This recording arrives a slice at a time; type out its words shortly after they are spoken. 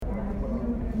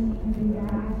Thank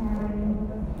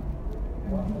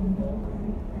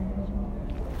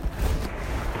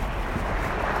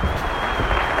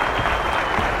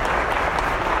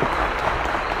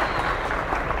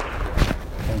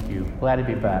you. Glad to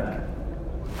be back.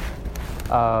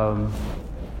 I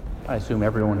assume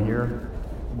everyone here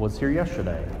was here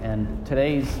yesterday, and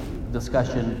today's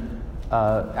discussion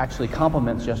actually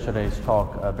complements yesterday's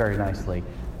talk very nicely.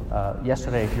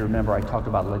 Yesterday, if you remember, I talked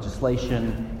about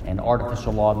legislation and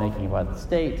artificial lawmaking by the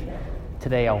state.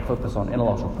 Today, I'll focus on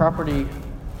intellectual property.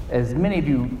 As many of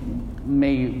you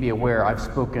may be aware, I've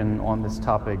spoken on this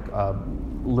topic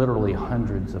literally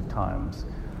hundreds of times.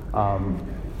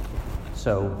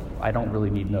 So I don't really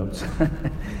need notes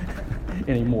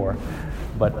anymore,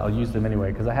 but I'll use them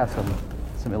anyway because I have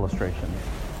some illustrations.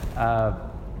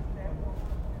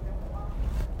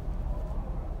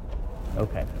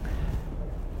 Okay.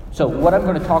 So what I'm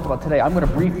going to talk about today, I'm going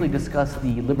to briefly discuss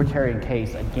the libertarian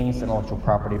case against intellectual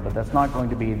property, but that's not going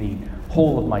to be the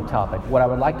whole of my topic. What I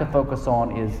would like to focus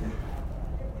on is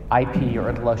IP, or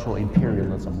intellectual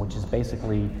imperialism, which is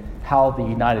basically how the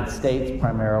United States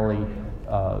primarily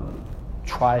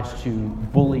tries to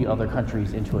bully other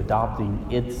countries into adopting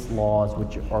its laws,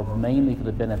 which are mainly for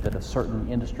the benefit of certain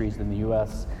industries in the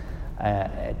U.S.,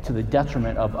 to the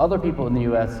detriment of other people in the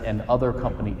U.S. and other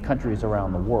countries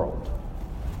around the world.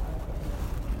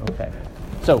 Okay,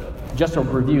 so just a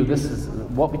review, this is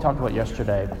what we talked about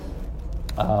yesterday.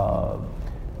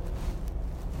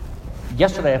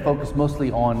 Yesterday I focused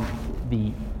mostly on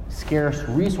the scarce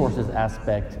resources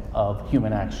aspect of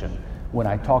human action, when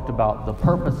I talked about the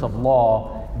purpose of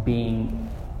law being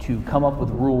to come up with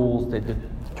rules that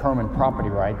determine property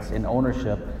rights and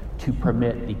ownership to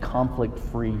permit the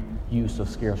conflict-free use of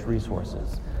scarce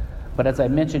resources. But as I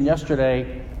mentioned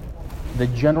yesterday, the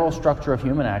general structure of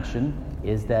human action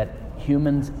is that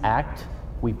humans act,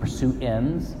 we pursue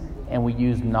ends, and we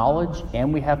use knowledge,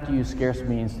 and we have to use scarce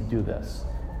means to do this.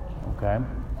 Okay?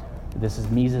 This is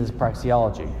Mises'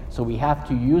 praxeology. So we have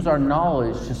to use our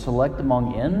knowledge to select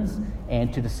among ends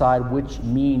and to decide which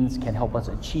means can help us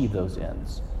achieve those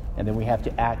ends. And then we have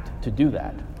to act to do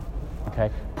that. Okay?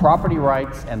 Property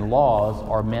rights and laws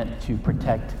are meant to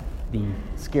protect the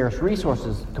scarce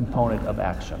resources component of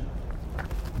action,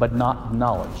 but not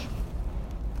knowledge.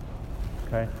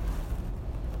 Okay?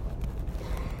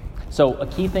 So a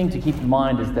key thing to keep in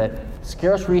mind is that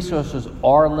scarce resources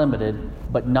are limited,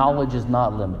 but knowledge is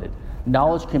not limited.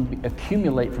 Knowledge can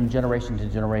accumulate from generation to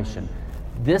generation.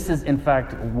 This is, in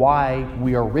fact, why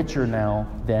we are richer now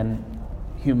than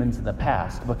humans in the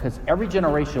past, because every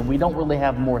generation we don't really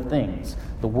have more things.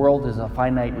 The world is a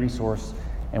finite resource,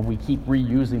 and we keep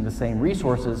reusing the same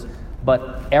resources,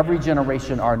 but every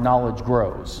generation our knowledge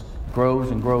grows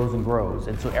and grows and grows.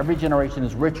 And so every generation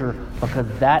is richer because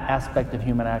that aspect of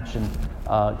human action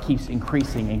keeps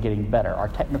increasing and getting better. Our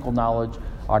technical knowledge,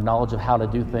 our knowledge of how to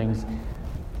do things,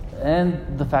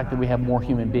 and the fact that we have more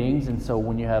human beings. And so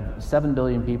when you have 7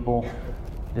 billion people,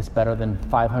 it's better than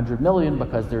 500 million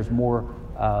because there's more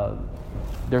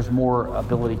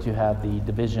ability to have the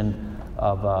division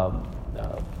of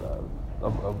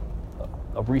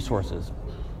resources.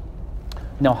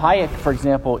 Now, Hayek, for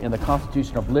example, in the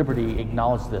Constitution of Liberty,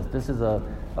 acknowledged this. This is a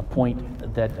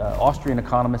point that Austrian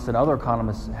economists and other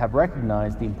economists have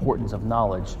recognized, the importance of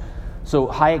knowledge. So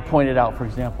Hayek pointed out, for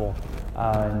example,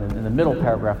 in the middle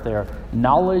paragraph there,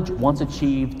 knowledge, once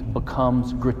achieved,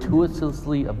 becomes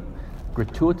gratuitously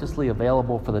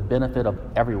available for the benefit of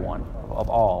everyone, of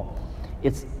all.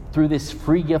 It's through this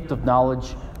free gift of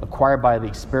knowledge acquired by the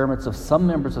experiments of some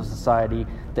members of society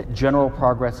that general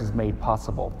progress is made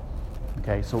possible.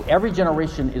 Okay, so every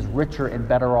generation is richer and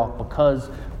better off because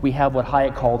we have what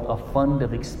Hayek called a fund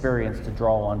of experience to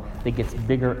draw on that gets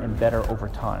bigger and better over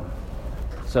time.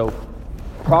 So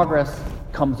progress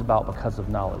comes about because of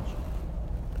knowledge.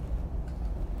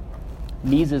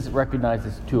 Mises recognized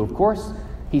this too, of course.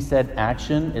 He said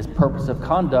action is purpose of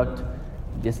conduct.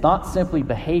 It's not simply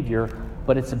behavior,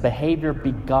 but it's a behavior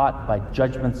begot by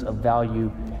judgments of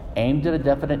value, aimed at a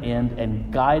definite end,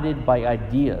 and guided by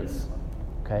ideas.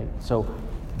 Okay, so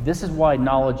this is why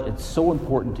knowledge is so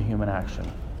important to human action,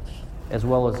 as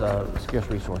well as scarce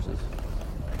resources.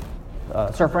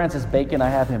 Sir Francis Bacon, I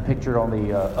have him pictured on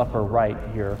the upper right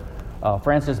here.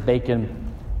 Francis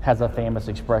Bacon has a famous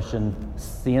expression,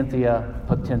 scientia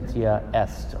potentia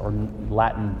est, or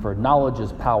Latin for knowledge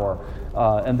is power.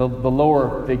 And the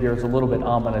lower figure is a little bit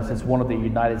ominous. It's one of the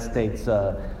United States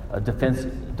Defense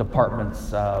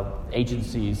Department's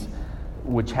agencies,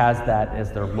 which has that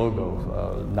as their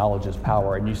logo, knowledge is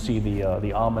power. And you see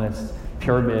the ominous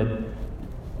pyramid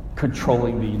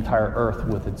controlling the entire earth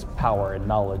with its power and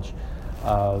knowledge.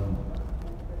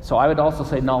 So I would also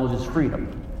say knowledge is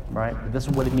freedom, right? This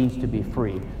is what it means to be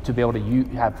free, to be able to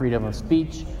have freedom of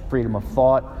speech, freedom of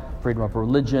thought, freedom of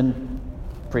religion,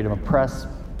 freedom of press,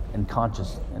 and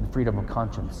freedom of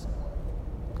conscience.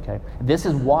 Okay? This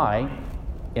is why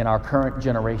in our current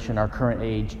generation, our current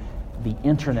age, the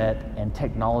internet and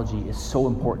technology is so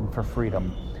important for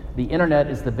freedom. The internet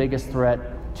is the biggest threat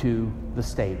to the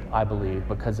state, I believe,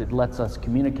 because it lets us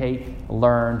communicate,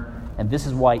 learn, and this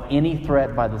is why any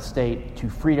threat by the state to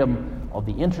freedom of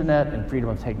the internet and freedom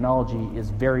of technology is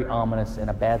very ominous and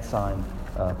a bad sign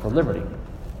for liberty.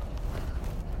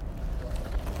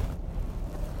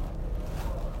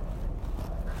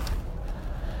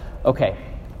 Okay,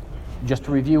 just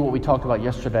to review what we talked about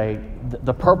yesterday,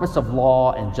 the purpose of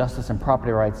law and justice and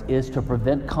property rights is to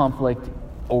prevent conflict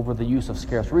over the use of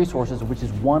scarce resources, which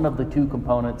is one of the two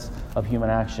components of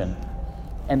human action.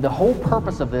 And the whole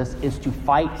purpose of this is to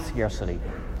fight scarcity.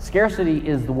 Scarcity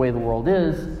is the way the world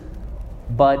is,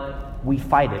 but we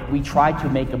fight it. We try to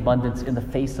make abundance in the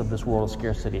face of this world of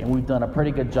scarcity, and we've done a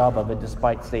pretty good job of it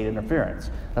despite state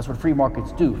interference. That's what free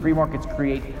markets do. Free markets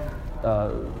create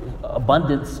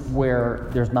abundance where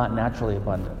there's not naturally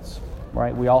abundance,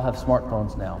 right? We all have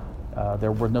smartphones now.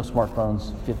 There were no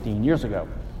smartphones 15 years ago,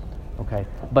 okay?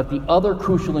 But the other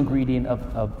crucial ingredient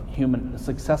of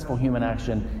successful human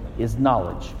action is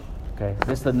knowledge, okay?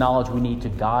 This is the knowledge we need to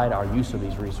guide our use of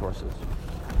these resources,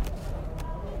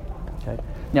 okay?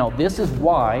 Now, this is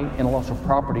why intellectual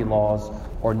property laws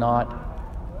are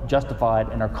not justified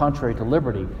and are contrary to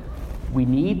liberty. We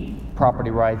need property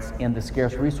rights in the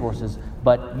scarce resources,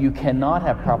 but you cannot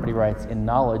have property rights in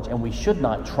knowledge, and we should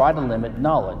not try to limit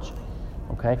knowledge.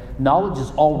 Okay? Knowledge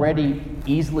is already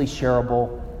easily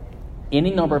shareable.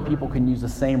 Any number of people can use the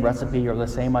same recipe or the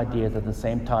same ideas at the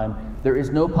same time. There is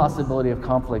no possibility of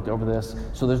conflict over this,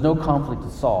 so there's no conflict to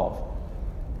solve.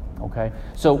 Okay?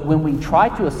 So when we try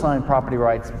to assign property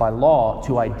rights by law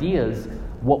to ideas,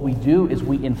 what we do is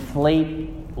we inflate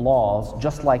laws,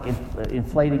 just like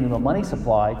inflating the money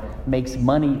supply makes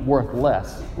money worth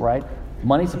less, right?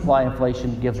 Money supply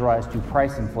inflation gives rise to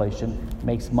price inflation,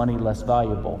 makes money less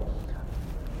valuable.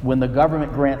 When the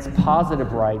government grants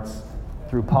positive rights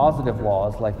through positive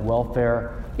laws like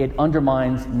welfare, it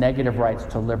undermines negative rights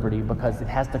to liberty because it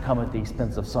has to come at the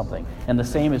expense of something. And the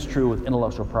same is true with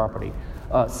intellectual property.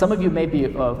 Some of you may be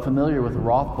familiar with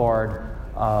Rothbard,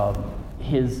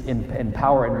 in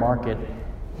Power and Market.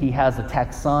 He has a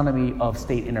taxonomy of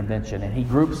state intervention, and he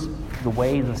groups the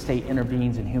way the state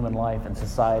intervenes in human life and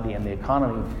society and the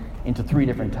economy into three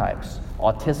different types: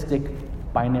 autistic,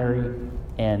 binary,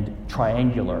 and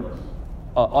triangular.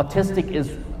 Autistic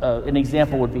is, an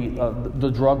example would be the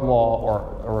drug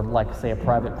law or like, say, a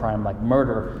private crime like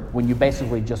murder, when you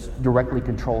basically just directly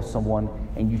control someone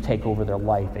and you take over their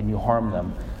life and you harm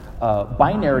them.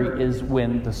 Binary is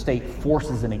when the state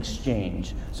forces an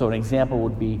exchange. So an example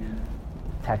would be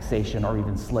taxation or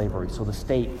even slavery. So the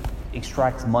state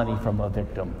extracts money from a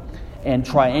victim. And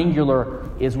triangular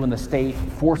is when the state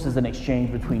forces an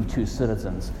exchange between two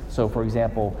citizens. So for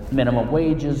example, minimum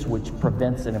wages, which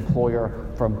prevents an employer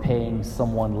from paying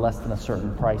someone less than a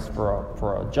certain price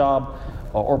for a job,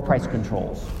 or price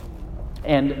controls.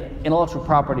 And intellectual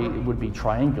property would be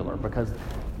triangular because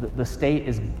the state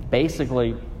is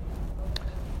basically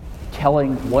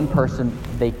telling one person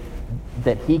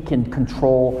that he can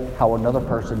control how another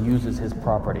person uses his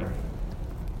property.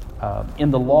 In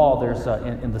the law, there's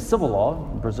in the civil law,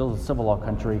 Brazil is a civil law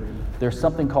country, there's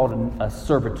something called a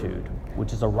servitude,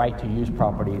 which is a right to use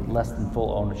property less than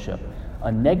full ownership.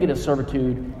 A negative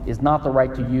servitude is not the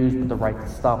right to use, but the right to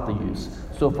stop the use.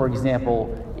 So for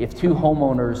example, if two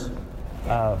homeowners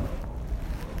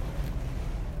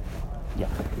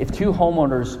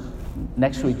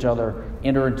next to each other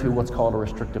enter into what's called a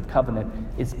restrictive covenant,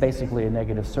 it's basically a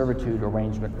negative servitude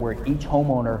arrangement where each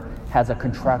homeowner has a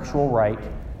contractual right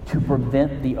to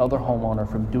prevent the other homeowner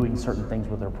from doing certain things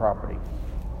with their property.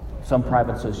 Some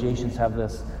private associations have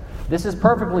this. This is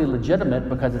perfectly legitimate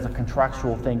because it's a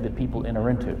contractual thing that people enter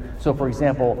into. So for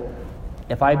example,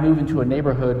 if I move into a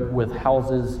neighborhood with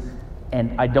houses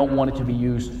and I don't want it to be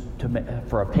used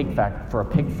for a pig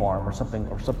farm or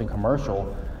something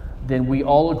commercial, then we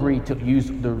all agree to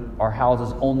use our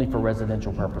houses only for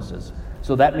residential purposes.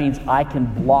 So that means I can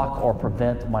block or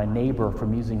prevent my neighbor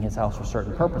from using his house for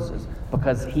certain purposes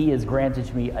because he has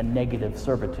granted me a negative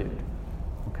servitude.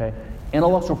 Okay?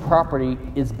 Intellectual property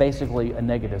is basically a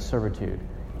negative servitude.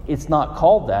 It's not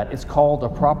called that. It's called a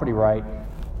property right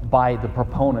by the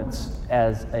proponents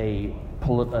as a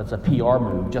PR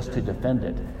move just to defend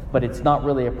it. But it's not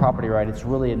really a property right. It's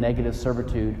really a negative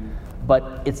servitude.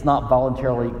 but it's not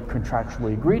voluntarily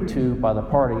contractually agreed to by the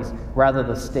parties. Rather,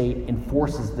 the state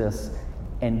enforces this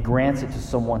and grants it to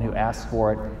someone who asks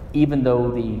for it, even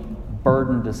though the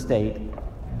burdened estate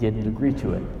didn't agree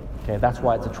to it. Okay, that's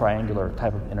why it's a triangular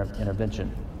type of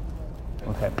intervention.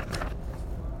 Okay.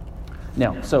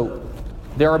 Now, so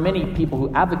there are many people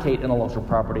who advocate intellectual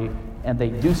property, and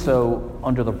they do so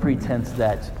under the pretense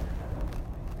that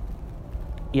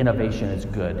innovation is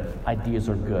good, ideas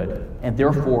are good, and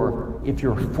therefore, if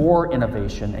you're for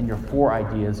innovation and you're for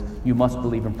ideas, you must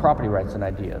believe in property rights and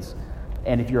ideas.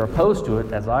 And if you're opposed to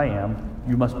it, as I am,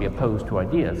 you must be opposed to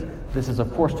ideas. This is,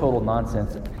 of course, total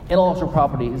nonsense. Intellectual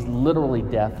property is literally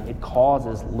death. It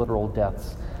causes literal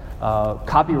deaths.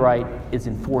 Copyright is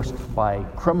enforced by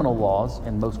criminal laws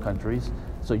in most countries,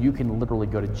 so you can literally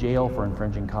go to jail for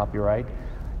infringing copyright.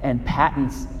 And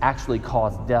patents actually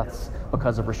cause deaths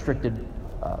because of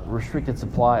restricted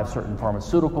supply of certain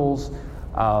pharmaceuticals,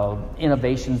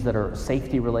 innovations that are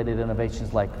safety-related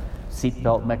innovations like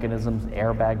seatbelt mechanisms,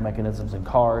 airbag mechanisms in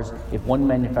cars. If one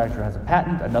manufacturer has a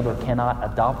patent, another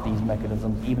cannot adopt these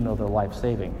mechanisms even though they're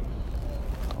life-saving.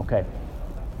 Okay.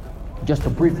 Just to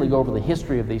briefly go over the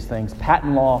history of these things,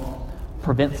 patent law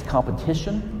prevents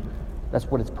competition. That's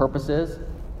what its purpose is.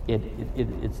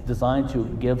 It's designed to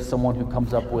give someone who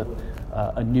comes up with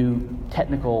a new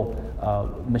technical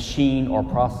machine or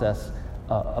process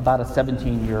about a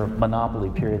 17-year monopoly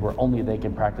period where only they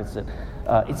can practice it.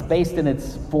 It's based in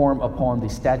its form upon the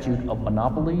Statute of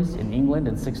Monopolies in England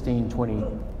in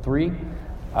 1623. You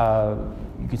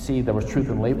can see there was truth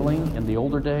in labeling in the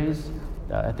older days.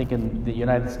 I think in the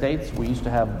United States, we used to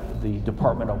have the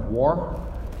Department of War.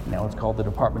 Now it's called the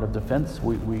Department of Defense.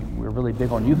 We're really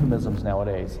big on euphemisms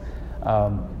nowadays.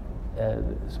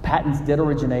 Patents did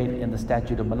originate in the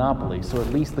Statute of Monopolies, so at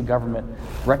least the government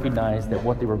recognized that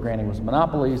what they were granting was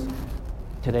monopolies.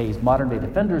 Today's modern-day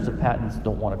defenders of patents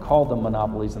don't want to call them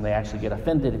monopolies, and they actually get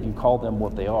offended if you call them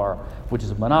what they are, which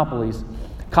is monopolies.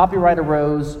 Copyright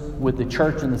arose with the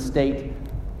church and the state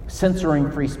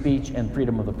censoring free speech and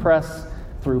freedom of the press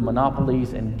through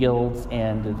monopolies and guilds,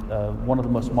 and one of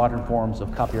the most modern forms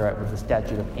of copyright was the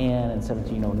Statute of Anne in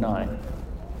 1709.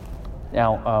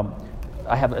 Now,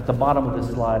 I have at the bottom of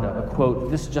this slide a quote.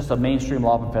 This is just a mainstream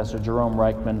law professor, Jerome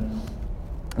Reichman,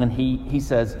 and he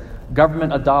says,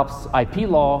 government adopts IP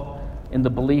law in the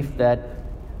belief that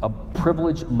a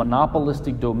privileged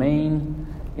monopolistic domain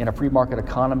in a free market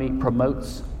economy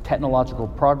promotes technological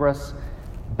progress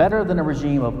better than a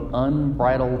regime of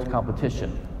unbridled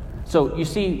competition. So you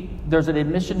see, there's an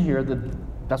admission here that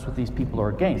that's what these people are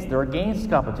against. They're against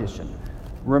competition.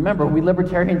 Remember, we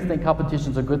libertarians think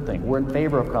competition is a good thing. We're in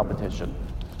favor of competition.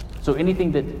 So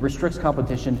anything that restricts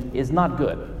competition is not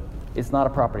good. It's not a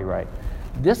property right.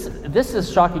 This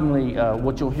is shockingly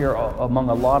what you'll hear among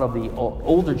a lot of the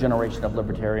older generation of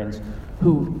libertarians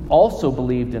who also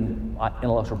believed in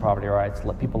intellectual property rights,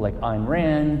 like people like Ayn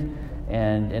Rand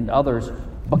and others,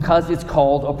 because it's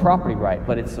called a property right,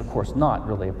 but it's, of course, not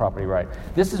really a property right.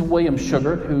 This is William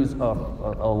Sugart, who's an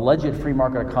alleged free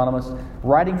market economist,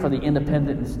 writing for the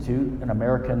Independent Institute, an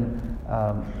American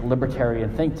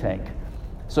libertarian think tank.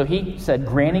 So he said,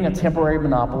 granting a temporary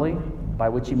monopoly, by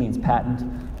which he means patent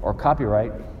or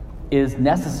copyright, is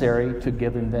necessary to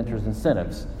give inventors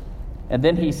incentives. And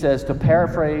then he says, to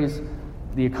paraphrase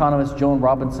the economist Joan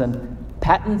Robinson,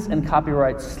 patents and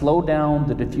copyrights slow down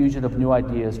the diffusion of new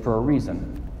ideas for a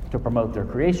reason, to promote their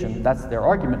creation. That's their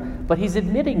argument. But he's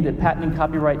admitting that patent and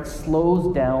copyright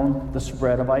slows down the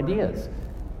spread of ideas.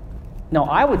 Now,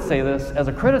 I would say this as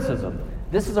a criticism.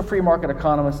 This is a free market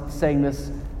economist saying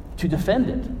this to defend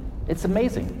it. It's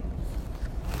amazing.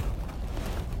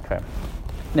 Okay.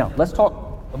 Now, let's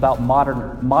talk about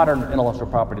modern intellectual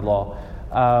property law.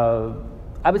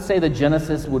 I would say the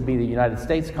genesis would be the United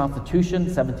States Constitution,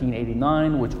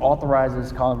 1789, which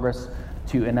authorizes Congress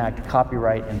to enact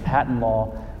copyright and patent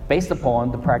law based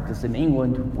upon the practice in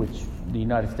England, which the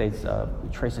United States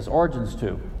traces origins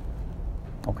to.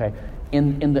 Okay.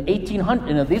 In the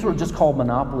 1800s, these were just called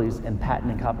monopolies and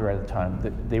patent and copyright at the time.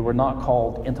 They were not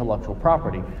called intellectual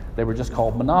property. They were just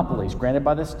called monopolies granted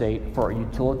by the state for a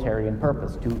utilitarian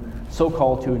purpose,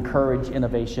 so-called to encourage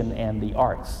innovation and the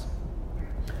arts.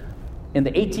 In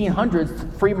the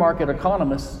 1800s, free market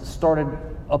economists started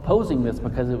opposing this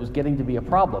because it was getting to be a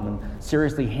problem and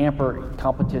seriously hamper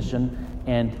competition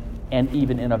and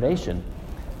even innovation.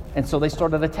 And so they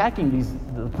started attacking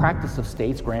the practice of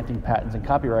states granting patents and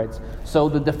copyrights. So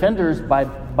the defenders, by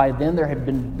then there had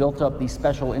been built up these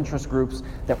special interest groups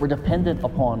that were dependent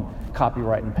upon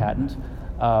copyright and patent.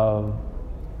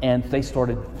 And they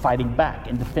started fighting back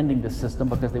and defending the system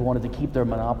because they wanted to keep their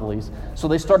monopolies. So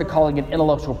they started calling it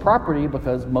intellectual property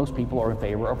because most people are in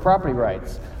favor of property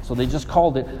rights. So they just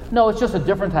called it, no, it's just a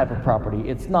different type of property.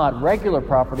 It's not regular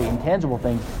property, intangible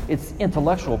things, it's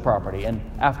intellectual property. And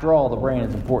after all, the brain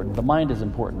is important, the mind is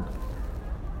important.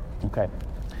 Okay.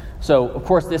 So, of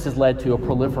course, this has led to a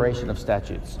proliferation of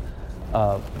statutes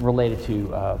related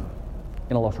to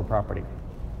intellectual property.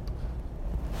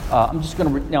 I'm just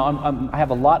going to, I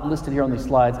have a lot listed here on these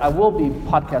slides. I will be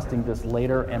podcasting this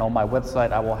later, and on my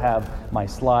website I will have my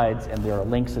slides, and there are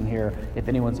links in here. If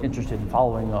anyone's interested in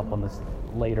following up on this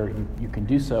later, you can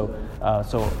do so.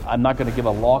 So I'm not going to give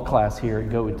a law class here and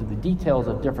go into the details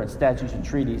of different statutes and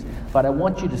treaties, but I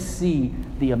want you to see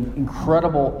the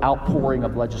incredible outpouring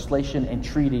of legislation and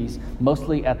treaties,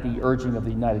 mostly at the urging of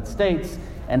the United States,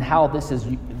 and how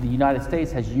the United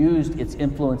States has used its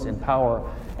influence and power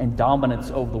and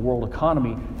dominance over the world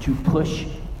economy to push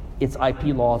its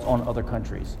IP laws on other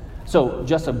countries. So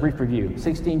just a brief review.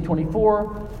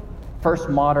 1624, first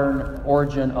modern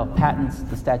origin of patents,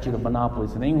 the Statute of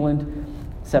Monopolies in England.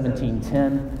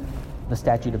 1710, the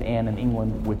Statute of Anne in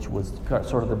England, which was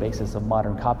sort of the basis of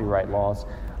modern copyright laws.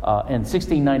 And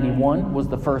 1691 was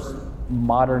the first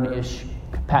modern-ish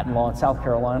patent law in South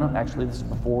Carolina. Actually, this is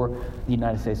before the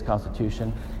United States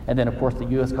Constitution. And then, of course, the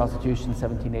U.S. Constitution,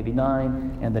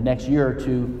 1789, and the next year or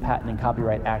two, patent and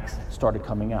copyright acts started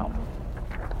coming out.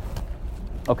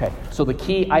 Okay, so the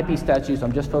key IP statutes,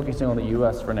 I'm just focusing on the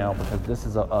U.S. for now because this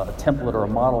is a template or a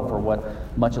model for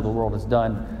what much of the world has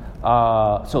done.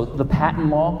 So the patent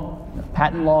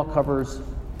law covers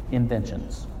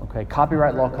inventions. Okay,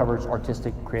 copyright law covers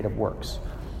artistic, creative works.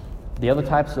 The other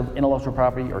types of intellectual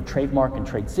property are trademark and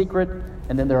trade secret,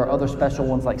 and then there are other special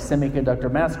ones like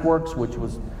semiconductor mask works, which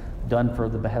was done for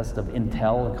the behest of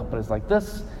Intel and companies like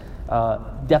this.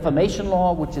 Defamation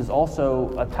law, which is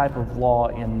also a type of law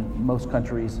in most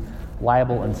countries,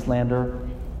 libel and slander,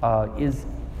 is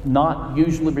not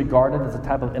usually regarded as a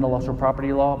type of intellectual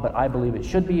property law, but I believe it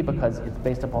should be because it's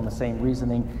based upon the same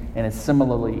reasoning and is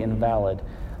similarly invalid.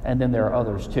 And then there are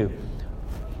others too.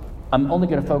 I'm only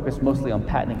going to focus mostly on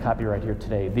patent and copyright here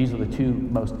today. These are the two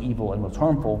most evil and most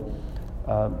harmful.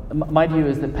 My view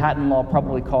is that patent law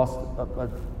probably costs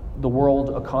the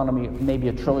world economy maybe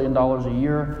 $1 trillion a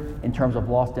year in terms of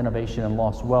lost innovation and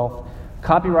lost wealth.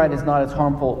 Copyright is not as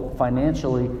harmful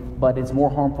financially, but it's more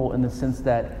harmful in the sense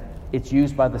that it's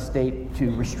used by the state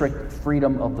to restrict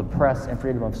freedom of the press and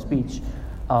freedom of speech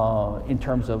in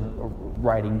terms of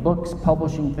writing books,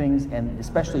 publishing things, and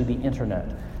especially the internet.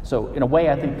 So in a way,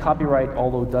 I think copyright,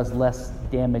 although it does less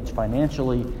damage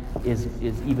financially, is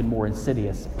even more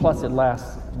insidious. Plus, it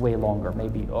lasts way longer,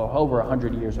 maybe over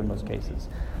 100 years in most cases.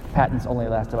 Patents only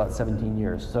last about 17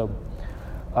 years. So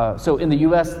in the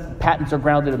U.S., patents are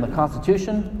grounded in the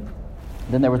Constitution.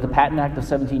 Then there was the Patent Act of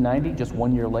 1790, just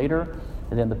 1 year later.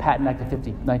 And then the Patent Act of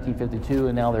 1952,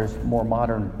 and now there's more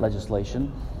modern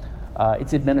legislation.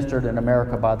 It's administered in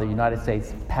America by the United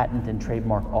States Patent and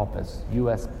Trademark Office,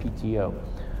 USPTO.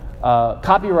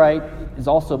 Copyright is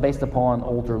also based upon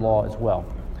older law as well.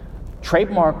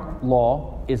 Trademark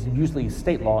law is usually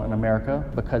state law in America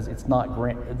because it's not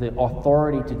the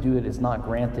authority to do it is not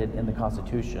granted in the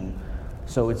Constitution.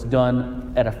 So it's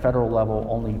done at a federal level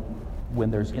only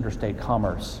when there's interstate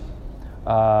commerce.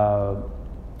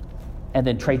 And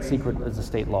then trade secret is a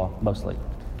state law mostly.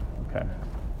 Okay.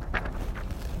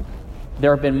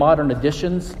 There have been modern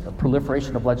additions, a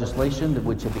proliferation of legislation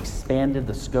which have expanded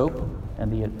the scope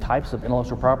and the types of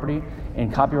intellectual property.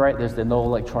 In copyright, there's the No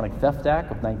Electronic Theft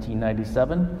Act of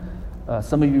 1997.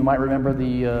 Some of you might remember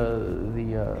the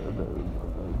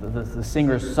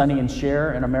singers Sonny and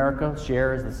Cher in America.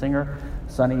 Cher is the singer.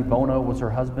 Sonny Bono was her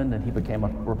husband, and he became a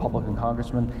Republican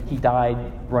congressman. He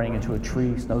died running into a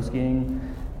tree snow king.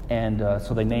 And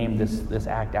so they named this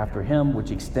act after him,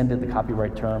 which extended the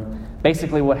copyright term.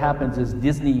 Basically, what happens is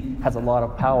Disney has a lot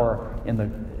of power in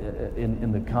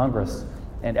the Congress,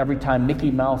 and every time Mickey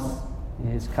Mouse,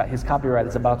 his copyright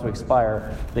is about to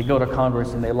expire, they go to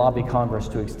Congress and they lobby Congress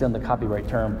to extend the copyright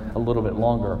term a little bit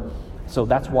longer. So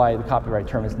that's why the copyright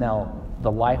term is now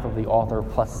the life of the author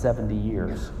plus 70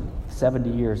 years, 70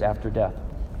 years after death.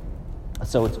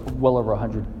 So it's well over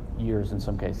 100 years in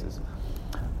some cases.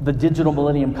 The Digital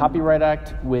Millennium Copyright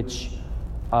Act, which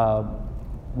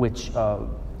is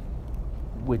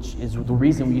the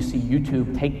reason you see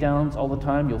YouTube takedowns all the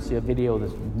time. You'll see a video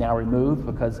that's now removed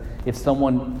because if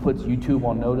someone puts YouTube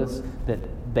on notice that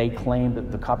they claim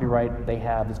that the copyright they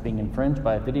have is being infringed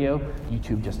by a video,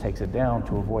 YouTube just takes it down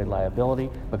to avoid liability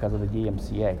because of the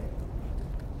DMCA.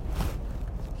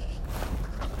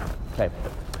 Okay.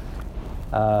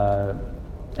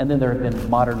 And then there have been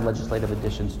modern legislative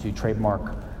additions to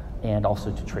trademark and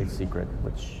also to trade secret,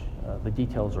 which the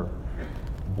details are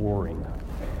boring.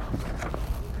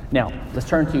 Now, let's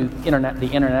turn to the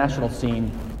international scene,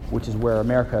 which is where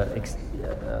America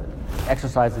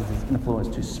exercises its influence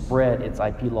to spread its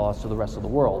IP laws to the rest of the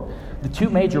world. The two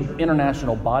major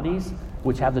international bodies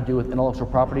which have to do with intellectual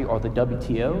property are the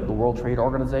WTO, the World Trade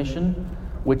Organization,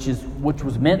 which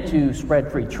was meant to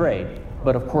spread free trade,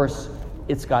 but of course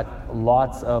it's got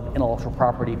lots of intellectual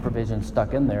property provisions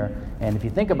stuck in there. And if you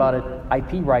think about it,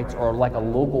 IP rights are like a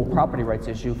local property rights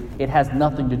issue. It has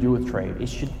nothing to do with trade.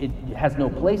 It has no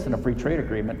place in a free trade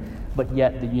agreement, but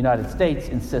yet the United States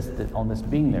insisted on this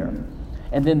being there.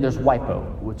 And then there's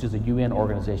WIPO, which is a UN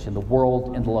organization, the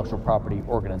World Intellectual Property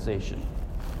Organization.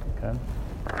 Okay?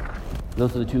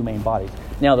 Those are the two main bodies.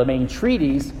 Now, the main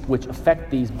treaties which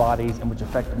affect these bodies and which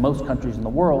affect most countries in the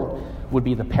world would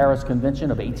be the Paris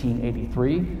Convention of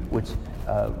 1883, which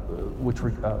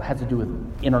has to do with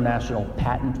international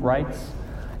patent rights,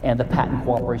 and the Patent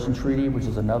Cooperation Treaty, which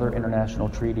is another international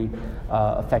treaty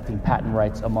affecting patent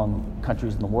rights among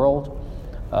countries in the world.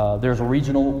 There's a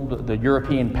regional, the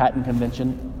European Patent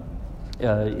Convention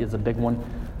is a big one.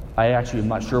 I actually am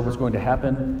not sure what's going to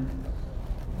happen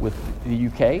with the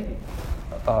UK.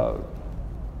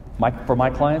 For my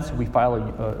clients, we file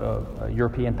a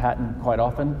European patent quite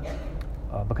often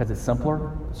because it's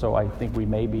simpler. So I think we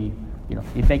may be,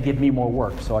 it may give me more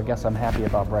work. So I guess I'm happy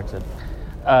about Brexit.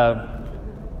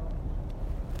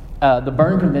 The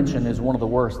Berne Convention is one of the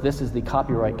worst. This is the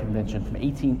Copyright Convention from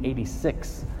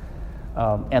 1886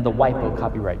 and the WIPO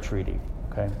Copyright Treaty.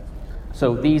 Okay.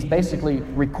 So these basically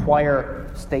require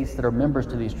states that are members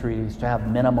to these treaties to have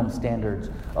minimum standards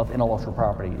of intellectual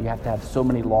property. You have to have so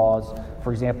many laws.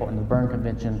 For example, in the Berne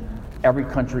Convention, every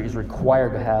country is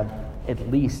required to have at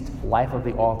least life of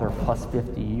the author plus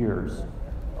 50 years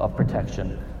of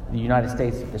protection. The United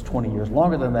States is 20 years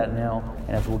longer than that now,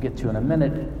 and as we'll get to in a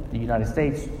minute, the United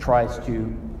States tries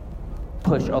to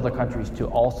push other countries to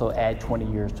also add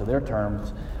 20 years to their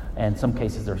terms, and in some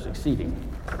cases they're succeeding.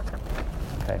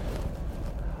 Okay.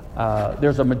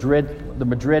 There's the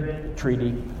Madrid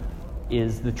Treaty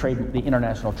is the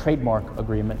International Trademark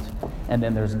Agreement, and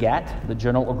then there's GATT, the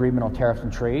General Agreement on Tariffs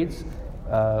and Trades,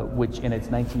 which in its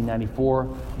 1994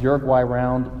 Uruguay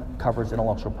round covers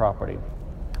intellectual property.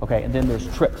 Okay, and then there's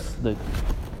TRIPS, the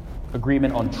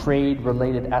Agreement on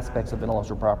Trade-Related Aspects of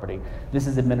Intellectual Property. This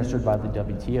is administered by the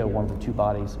WTO, one of the two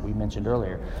bodies we mentioned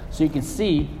earlier. So you can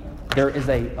see there is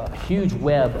a huge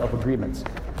web of agreements.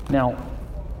 Now,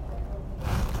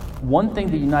 one thing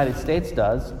the United States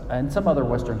does, and some other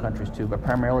Western countries too, but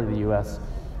primarily the U.S.,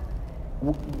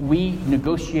 we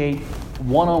negotiate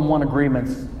one-on-one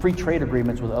agreements, free trade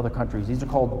agreements with other countries. These are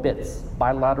called BITs,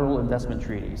 bilateral investment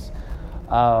treaties.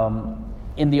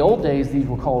 In the old days, these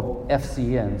were called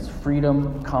FCNs,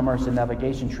 Freedom, Commerce, and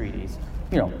Navigation Treaties.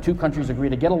 Two countries agree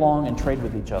to get along and trade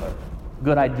with each other.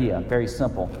 Good idea, very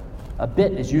simple. A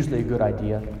BIT is usually a good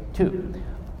idea too.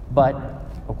 But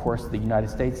of course, the United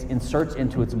States inserts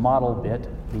into its model BIT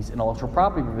these intellectual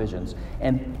property provisions.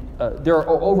 And there are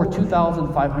over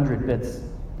 2,500 BITs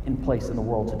in place in the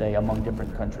world today among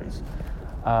different countries.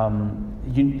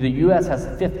 The U.S. has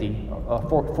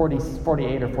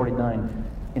 48 or 49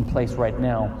 in place right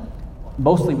now,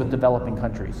 mostly with developing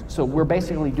countries. So we're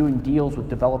basically doing deals with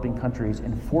developing countries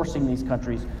and forcing these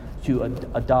countries to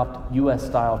adopt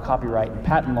U.S.-style copyright and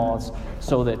patent laws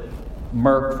so that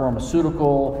Merck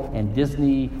Pharmaceutical and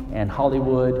Disney and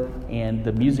Hollywood and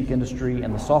the music industry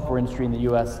and the software industry in the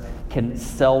U.S. can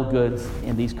sell goods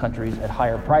in these countries at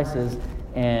higher prices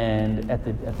and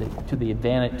to the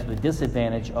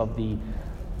disadvantage of the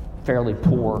fairly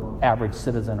poor average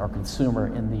citizen or consumer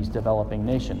in these developing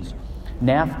nations.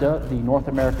 NAFTA, the North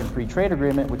American Free Trade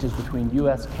Agreement, which is between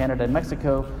U.S., Canada, and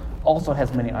Mexico, also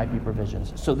has many IP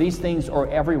provisions. So these things are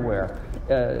everywhere.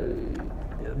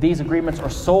 These agreements are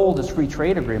sold as free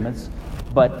trade agreements,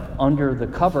 but under the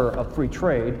cover of free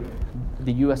trade,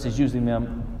 the U.S. is using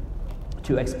them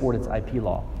to export its IP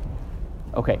law.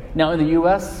 Okay, now in the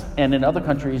U.S. and in other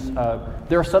countries,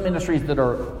 there are some industries that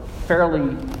are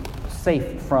fairly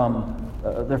safe from,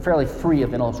 they're fairly free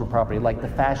of intellectual property, like the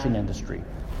fashion industry.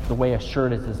 The way a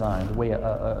shirt is designed, the way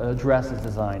a dress is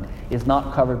designed is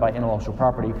not covered by intellectual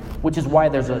property, which is why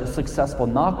there's a successful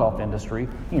knockoff industry.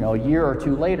 A year or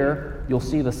two later, you'll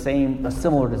see a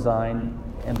similar design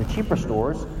in the cheaper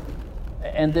stores,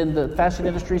 and then the fashion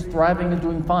industry is thriving and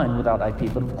doing fine without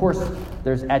IP. But of course,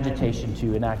 there's agitation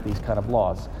to enact these kind of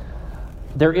laws.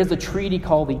 There is a treaty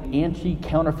called the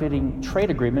Anti-Counterfeiting Trade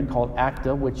Agreement called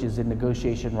ACTA, which is in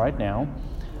negotiation right now.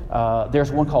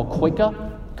 There's one called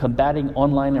COICA, Combating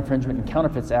Online Infringement and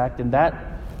Counterfeits Act, and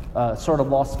that sort of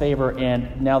lost favor,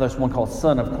 and now there's one called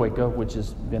Son of Quaker, which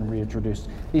has been reintroduced.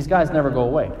 These guys never go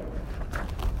away.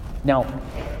 Now,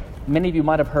 many of you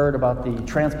might have heard about the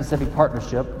Trans-Pacific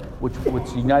Partnership, which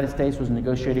the United States was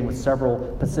negotiating with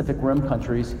several Pacific Rim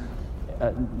countries,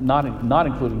 not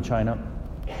including China.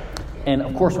 And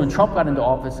of course, when Trump got into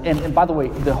office, and by the way,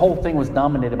 the whole thing was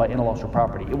dominated by intellectual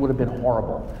property. It would have been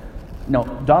horrible. No,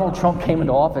 Donald Trump came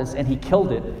into office and he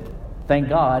killed it, thank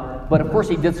God, but of course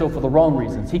he did so for the wrong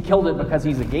reasons. He killed it because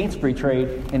he's against free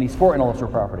trade and he's for intellectual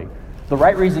property. The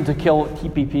right reason to kill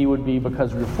TPP would be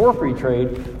because you're for free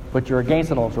trade, but you're against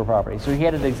intellectual property. So he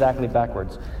had it exactly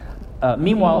backwards.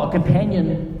 Meanwhile, a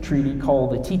companion treaty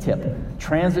called the TTIP,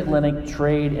 Transatlantic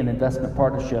Trade and Investment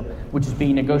Partnership, which is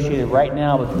being negotiated right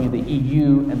now between the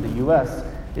EU and the US,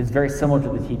 is very similar to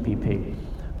the TPP.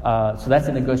 So that's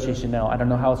a negotiation now. I don't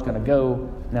know how it's going to go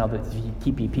now that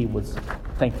the TPP was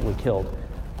thankfully killed.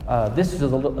 This is a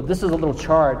little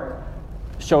chart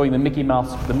showing the Mickey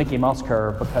Mouse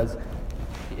curve, because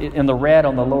in the red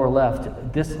on the lower left,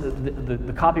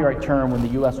 the copyright term when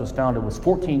the U.S. was founded was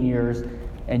 14 years,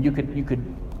 and you could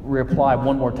reapply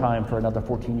one more time for another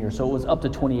 14 years. So it was up to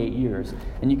 28 years,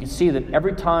 and you can see that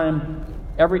every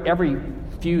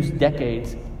few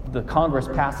decades, the Congress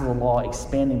passes a law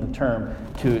expanding the term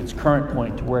to its current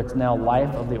point, to where it's now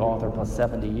life of the author plus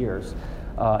 70 years.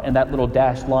 And that little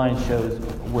dashed line shows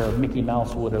where Mickey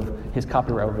Mouse his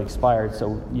copyright would have expired.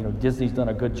 So, Disney's done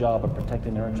a good job of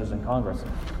protecting their interests in Congress.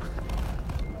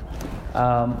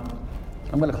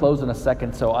 I'm going to close in a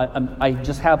second. So I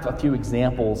just have a few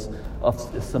examples of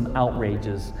some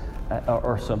outrages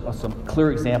or some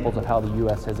clear examples of how the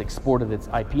U.S. has exported its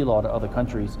IP law to other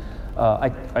countries.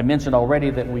 I mentioned already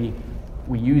that we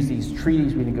use these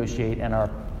treaties we negotiate and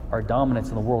our dominance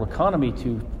in the world economy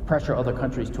to pressure other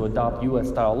countries to adopt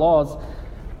U.S.-style laws.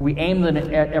 We aim them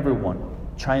at everyone: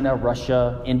 China,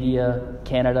 Russia, India,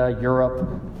 Canada,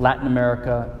 Europe, Latin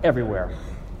America, everywhere.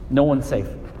 No one's safe.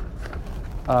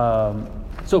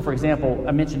 So, for example,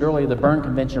 I mentioned earlier the Berne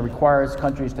Convention requires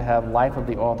countries to have life of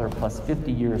the author plus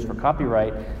 50 years for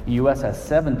copyright. The U.S. has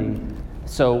 70.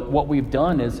 So what we've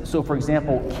done is, for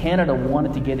example, Canada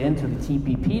wanted to get into the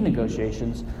TPP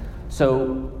negotiations,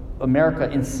 so America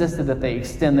insisted that they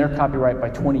extend their copyright by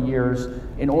 20 years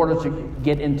in order to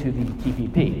get into the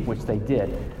TPP, which they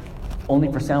did.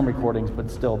 Only for sound recordings, but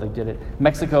still they did it.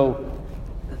 Mexico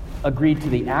agreed to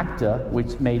the ACTA,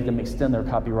 which made them extend their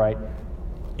copyright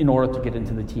in order to get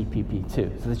into the TPP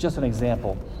too. So it's just an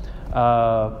example.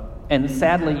 And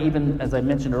sadly, even as I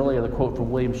mentioned earlier, the quote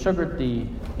from William Sugart, the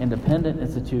Independent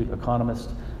Institute economist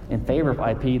in favor of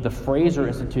IP, the Fraser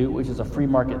Institute, which is a free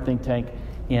market think tank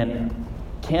in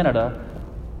Canada,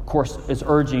 of course, is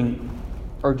urging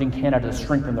Canada to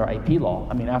strengthen their IP law.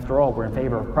 I mean, after all, we're in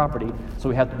favor of property, so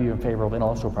we have to be in favor of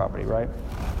intellectual property, right?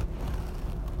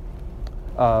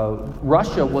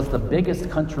 Russia was the biggest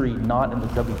country not in the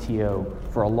WTO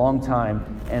for a long time,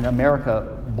 and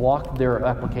America blocked their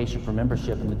application for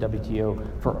membership in the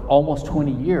WTO for almost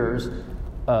 20 years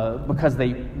because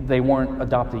they weren't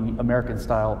adopting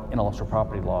American-style intellectual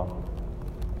property law.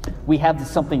 We have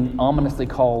something ominously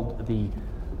called the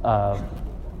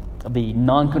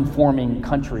non-conforming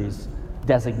countries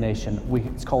designation.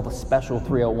 It's called the Special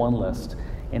 301 list.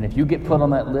 And if you get put on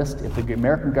that list, if the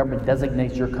American government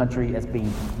designates your country as being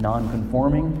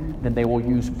non-conforming, then they will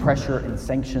use pressure and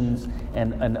sanctions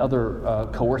and other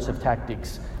coercive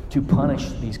tactics to punish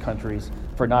these countries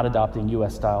for not adopting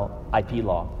U.S.-style IP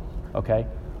law. Okay?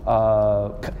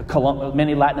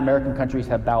 Many Latin American countries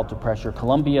have bowed to pressure.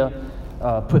 Colombia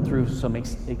put through some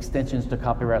extensions to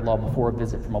copyright law before a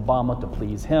visit from Obama to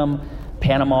please him.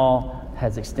 Panama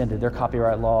has extended their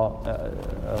copyright law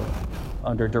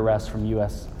under duress from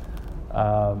U.S.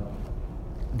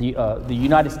 The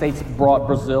United States brought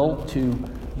Brazil to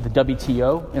the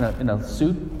WTO in a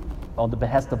suit on the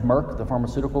behest of Merck, the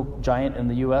pharmaceutical giant in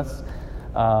the U.S.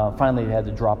 Finally, they had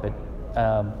to drop it.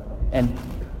 And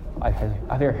I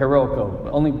hear Heroico,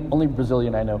 only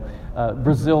Brazilian I know.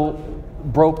 Brazil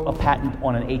broke a patent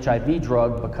on an HIV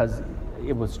drug because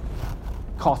it was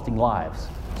costing lives.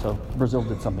 So Brazil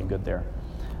did something good there.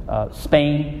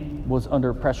 Spain was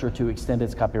under pressure to extend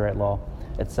its copyright law,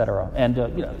 etc.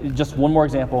 And just one more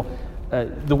example,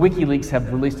 the WikiLeaks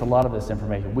have released a lot of this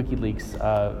information.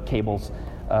 WikiLeaks cables.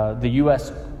 The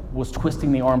U.S. was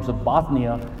twisting the arms of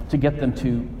Bosnia to get them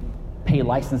to pay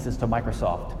licenses to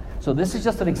Microsoft. So this is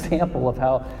just an example of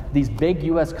how these big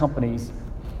U.S. companies,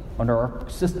 under our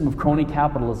system of crony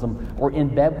capitalism, are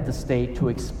in bed with the state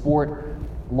to export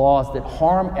laws that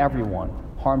harm everyone.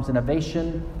 Harms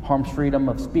innovation, harms freedom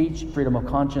of speech, freedom of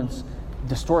conscience,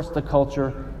 distorts the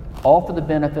culture, all for the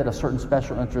benefit of certain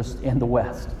special interests in the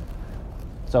West.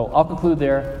 So I'll conclude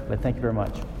there, but thank you very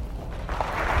much.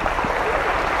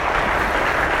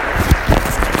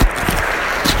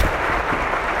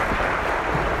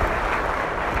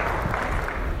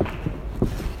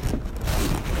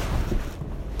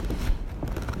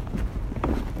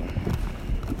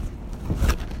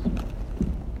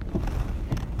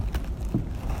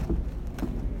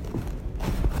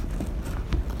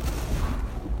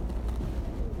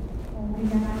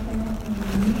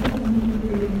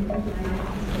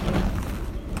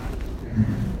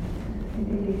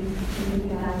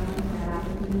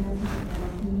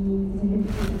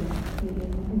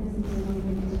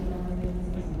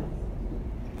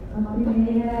 A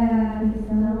primeira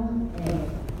questão é,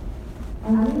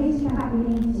 além de estar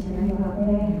quente na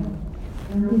Inglaterra,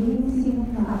 não teria sido um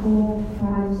fator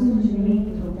para o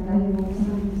surgimento da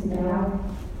Revolução Industrial?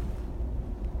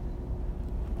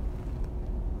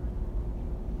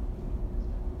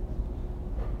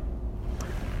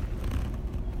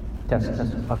 Test.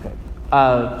 Okay.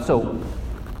 So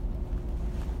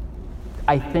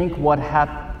I think what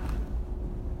happened.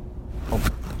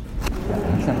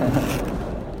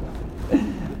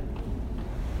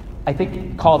 I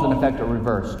think cause and effect are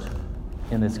reversed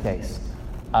in this case.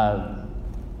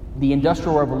 The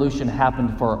Industrial Revolution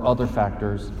happened for other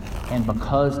factors, and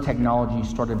because technology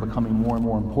started becoming more and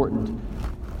more important,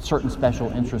 certain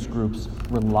special interest groups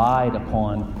relied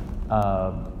upon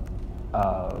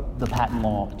the patent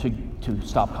law to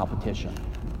stop competition.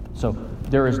 So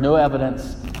there is no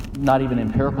evidence, not even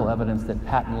empirical evidence, that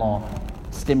patent law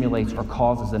stimulates or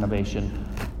causes innovation.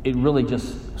 It really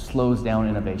just slows down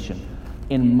innovation.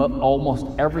 In almost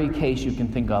every case you can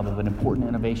think of an important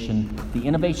innovation, the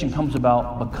innovation comes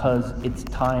about because its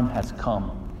time has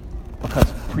come,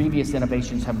 because previous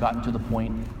innovations have gotten to the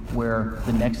point where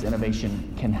the next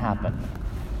innovation can happen.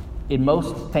 In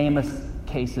most famous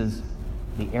cases,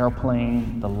 the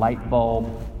airplane, the light bulb,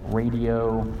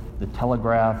 radio, the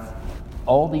telegraph,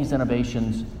 all these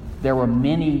innovations, there were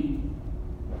many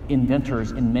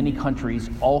inventors in many countries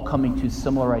all coming to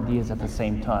similar ideas at the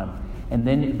same time. And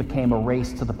then it became a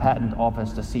race to the patent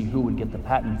office to see who would get the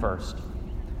patent first.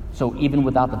 So even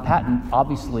without the patent,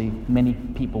 obviously many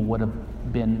people would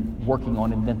have been working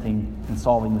on inventing and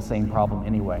solving the same problem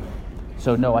anyway.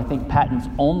 So no, I think patents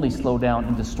only slow down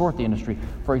and distort the industry.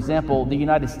 For example, the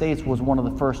United States was one of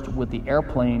the first with the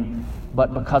airplane,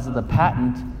 but because of the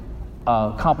patent,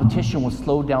 competition was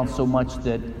slowed down so much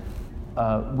that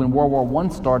when World War I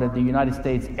started, the United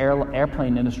States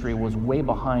airplane industry was way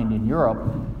behind in Europe,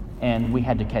 and we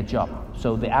had to catch up.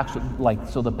 So the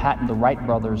patent the Wright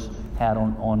brothers had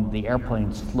on the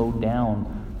airplane slowed down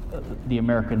the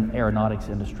American aeronautics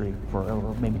industry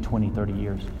for maybe 20, 30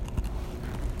 years.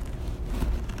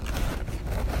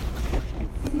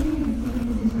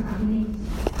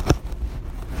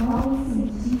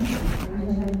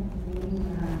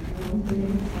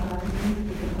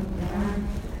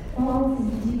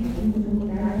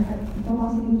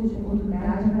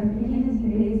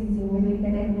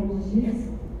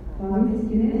 Talvez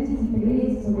grandes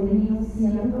empresas poderiam se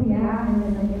apropriar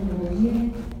dessa tecnologia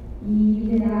e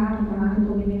liderar o marco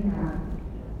do mercado.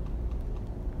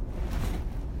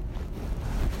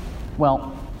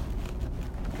 Well,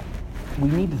 we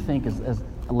need to think as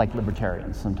like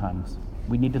libertarians sometimes.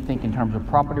 We need to think in terms of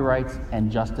property rights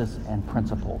and justice and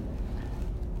principle.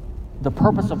 The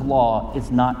purpose of law is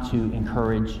not to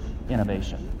encourage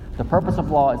innovation. The purpose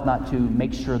of law is not to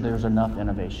make sure there's enough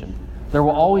innovation. There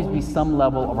will always be some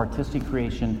level of artistic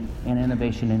creation and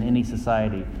innovation in any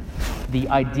society. The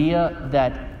idea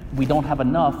that we don't have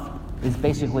enough is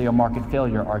basically a market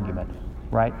failure argument,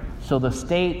 right? So the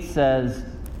state says,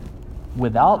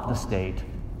 without the state,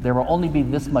 there will only be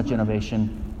this much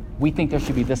innovation. We think there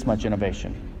should be this much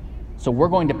innovation. So we're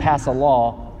going to pass a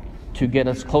law to get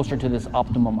us closer to this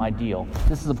optimum ideal.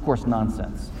 This is, of course,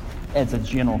 nonsense. It's a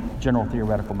general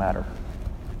theoretical matter.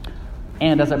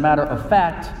 And as a matter of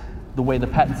fact, the way the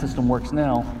patent system works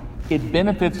now, it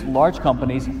benefits large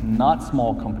companies, not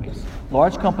small companies.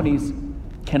 Large companies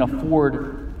can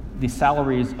afford the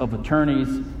salaries of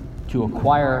attorneys to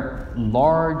acquire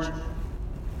large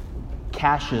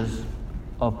caches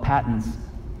of patents,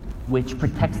 which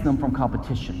protects them from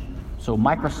competition. So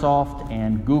Microsoft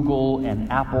and Google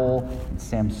and Apple and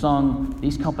Samsung,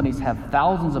 these companies have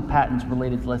thousands of patents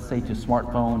related, let's say, to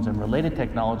smartphones and related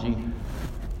technology,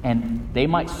 and they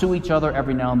might sue each other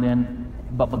every now and then,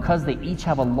 but because they each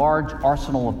have a large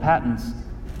arsenal of patents,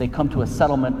 they come to a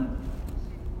settlement,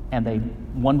 and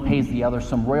one pays the other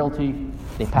some royalty.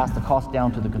 They pass the cost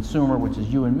down to the consumer, which is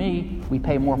you and me. We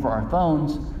pay more for our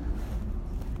phones,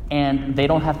 and they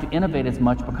don't have to innovate as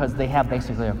much because they have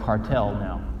basically a cartel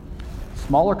now.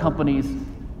 Smaller companies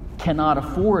cannot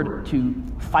afford to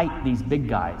fight these big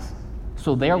guys,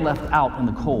 so they're left out in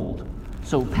the cold.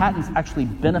 So patents actually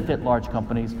benefit large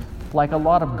companies like a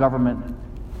lot of government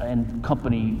and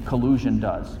company collusion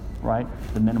does, right?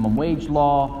 The minimum wage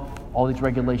law, all these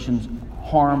regulations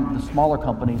harm the smaller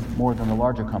companies more than the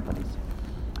larger companies.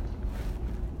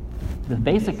 The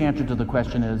basic answer to the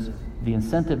question is the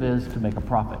incentive is to make a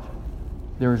profit.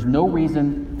 There is no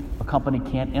reason a company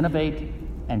can't innovate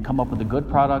and come up with a good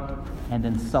product and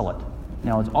then sell it.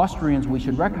 Now, as Austrians, we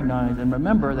should recognize and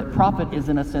remember that profit is,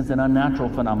 in a sense, an unnatural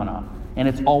phenomenon, and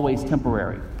it's always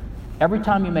temporary. Every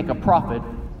time you make a profit,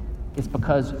 it's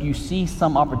because you see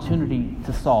some opportunity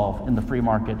to solve in the free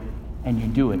market, and you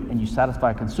do it, and you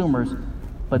satisfy consumers.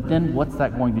 But then what's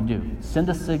that going to do? Send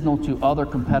a signal to other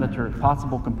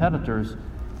possible competitors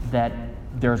that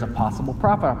there's a possible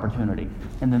profit opportunity.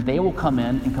 And then they will come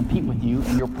in and compete with you,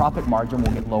 and your profit margin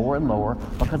will get lower and lower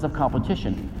because of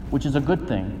competition, which is a good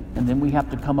thing. And then we have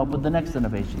to come up with the next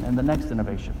innovation and the next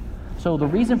innovation. So the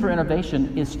reason for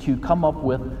innovation is to come up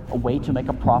with a way to make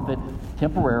a profit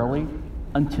temporarily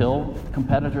until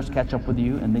competitors catch up with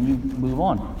you, and then you move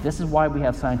on. This is why we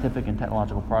have scientific and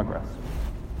technological progress.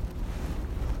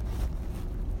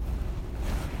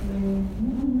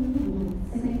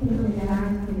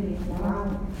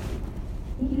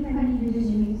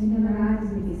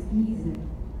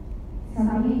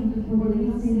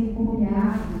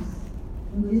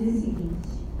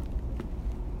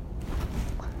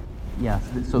 Yes,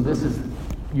 so this is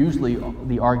usually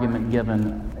the argument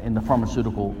given in the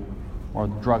pharmaceutical or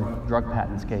drug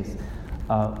patents case.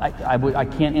 I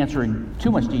can't answer in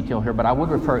too much detail here, but I would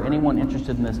refer anyone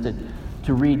interested in this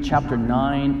to read Chapter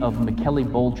 9 of Michele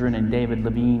Boldrin and David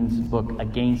Levine's book,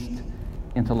 Against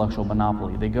Intellectual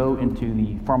Monopoly. They go into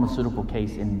the pharmaceutical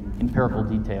case in empirical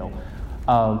detail.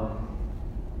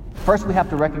 First, we have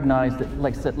to recognize that,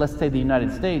 like let's say the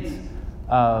United States,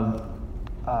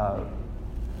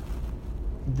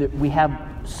 that we have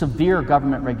severe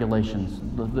government regulations.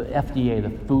 The FDA, the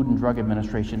Food and Drug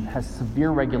Administration, has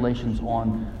severe regulations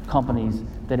on companies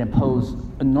that impose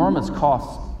enormous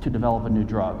costs to develop a new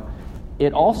drug.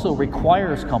 It also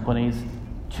requires companies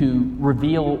to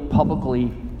reveal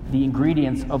publicly the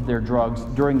ingredients of their drugs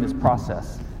during this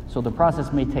process. So the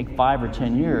process may take 5 or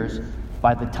 10 years.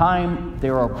 By the time they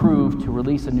are approved to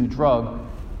release a new drug,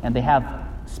 and they have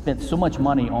spent so much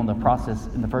money on the process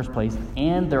in the first place,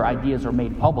 and their ideas are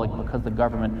made public because the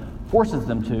government forces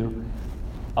them to,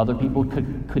 other people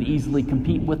could easily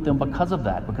compete with them because of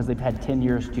that, because they've had 10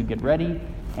 years to get ready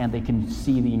and they can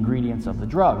see the ingredients of the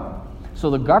drug. So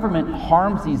the government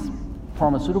harms these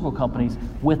pharmaceutical companies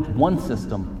with one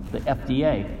system, the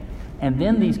FDA. And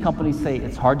then these companies say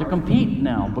it's hard to compete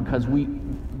now because we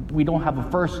don't have a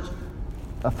first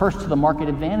to the market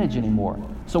advantage anymore.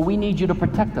 So we need you to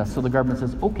protect us. So the government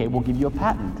says, okay, we'll give you a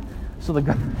patent. So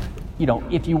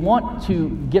if you want to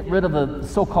get rid of the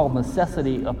so-called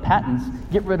necessity of patents,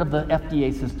 get rid of the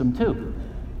FDA system too.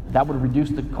 That would reduce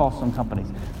the costs on companies.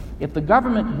 If the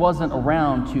government wasn't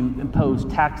around to impose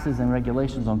taxes and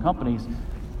regulations on companies,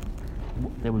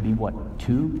 they would be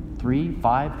 2, 3,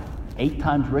 5, 8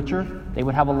 times richer. They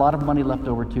would have a lot of money left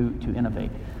over to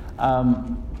innovate.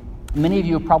 Many of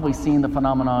you have probably seen the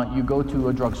phenomenon. You go to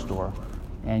a drugstore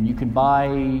and you can buy,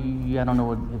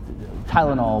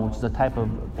 Tylenol, which is a type of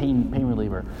pain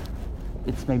reliever.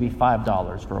 It's maybe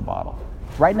 $5 for a bottle.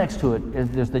 Right next to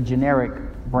it there's the generic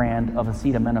brand of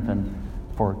acetaminophen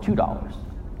for $2.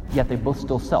 Yet they both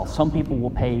still sell. Some people will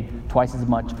pay twice as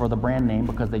much for the brand name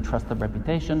because they trust the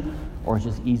reputation, or it's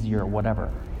just easier or whatever.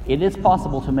 It is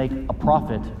possible to make a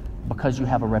profit because you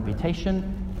have a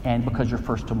reputation and because you're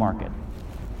first to market.